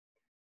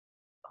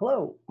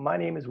Hello, my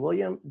name is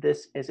William.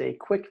 This is a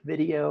quick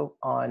video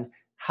on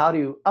how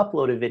to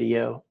upload a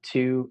video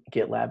to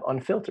GitLab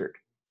Unfiltered.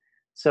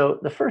 So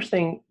the first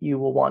thing you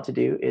will want to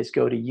do is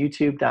go to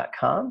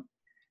youtube.com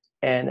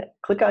and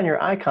click on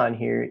your icon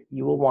here.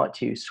 You will want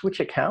to switch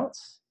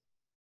accounts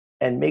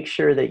and make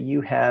sure that you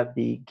have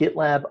the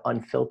GitLab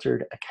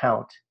Unfiltered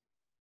account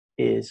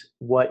is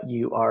what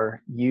you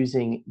are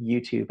using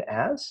YouTube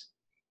as.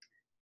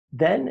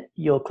 Then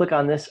you'll click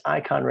on this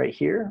icon right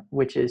here,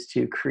 which is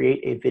to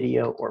create a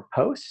video or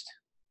post.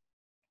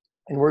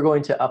 And we're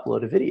going to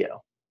upload a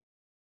video.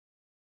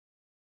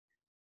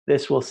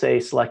 This will say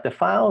select the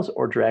files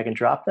or drag and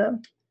drop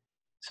them.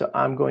 So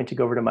I'm going to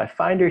go over to my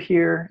Finder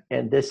here,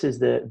 and this is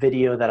the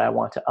video that I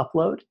want to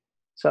upload.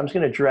 So I'm just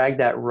going to drag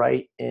that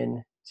right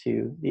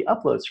into the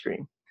upload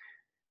screen.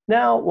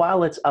 Now,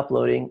 while it's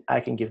uploading, I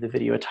can give the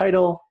video a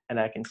title, and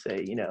I can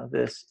say,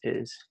 this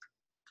is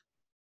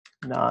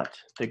not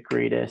the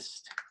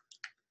greatest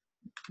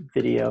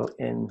video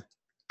in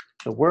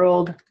the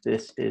world.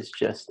 This is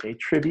just a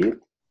tribute.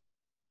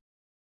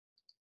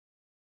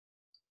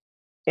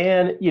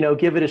 And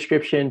give a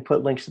description,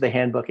 put links to the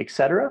handbook,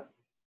 etc.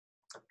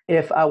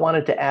 If I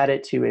wanted to add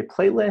it to a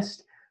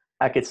playlist,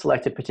 I could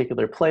select a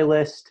particular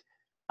playlist.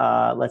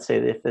 Let's say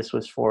if this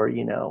was for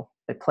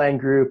a plan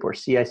group or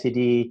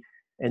CI/CD.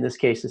 In this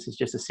case, this is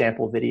just a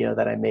sample video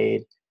that I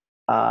made.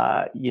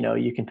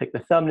 You can pick the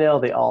thumbnail.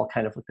 They all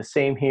kind of look the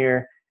same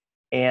here.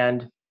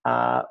 And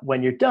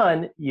when you're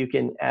done, you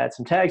can add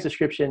some tags,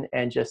 description,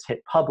 and just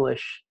hit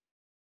publish.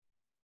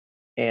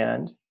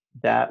 And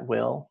that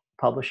will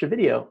publish a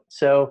video.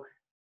 So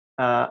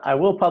I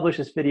will publish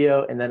this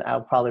video, and then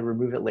I'll probably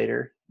remove it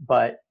later.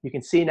 But you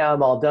can see now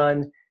I'm all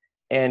done.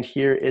 And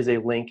here is a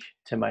link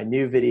to my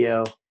new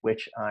video,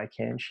 which I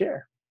can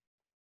share.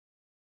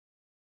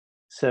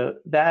 So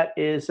that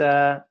is,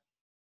 there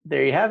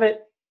you have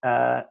it,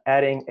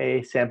 adding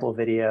a sample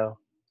video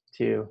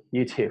to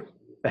YouTube.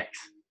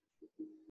 Thanks.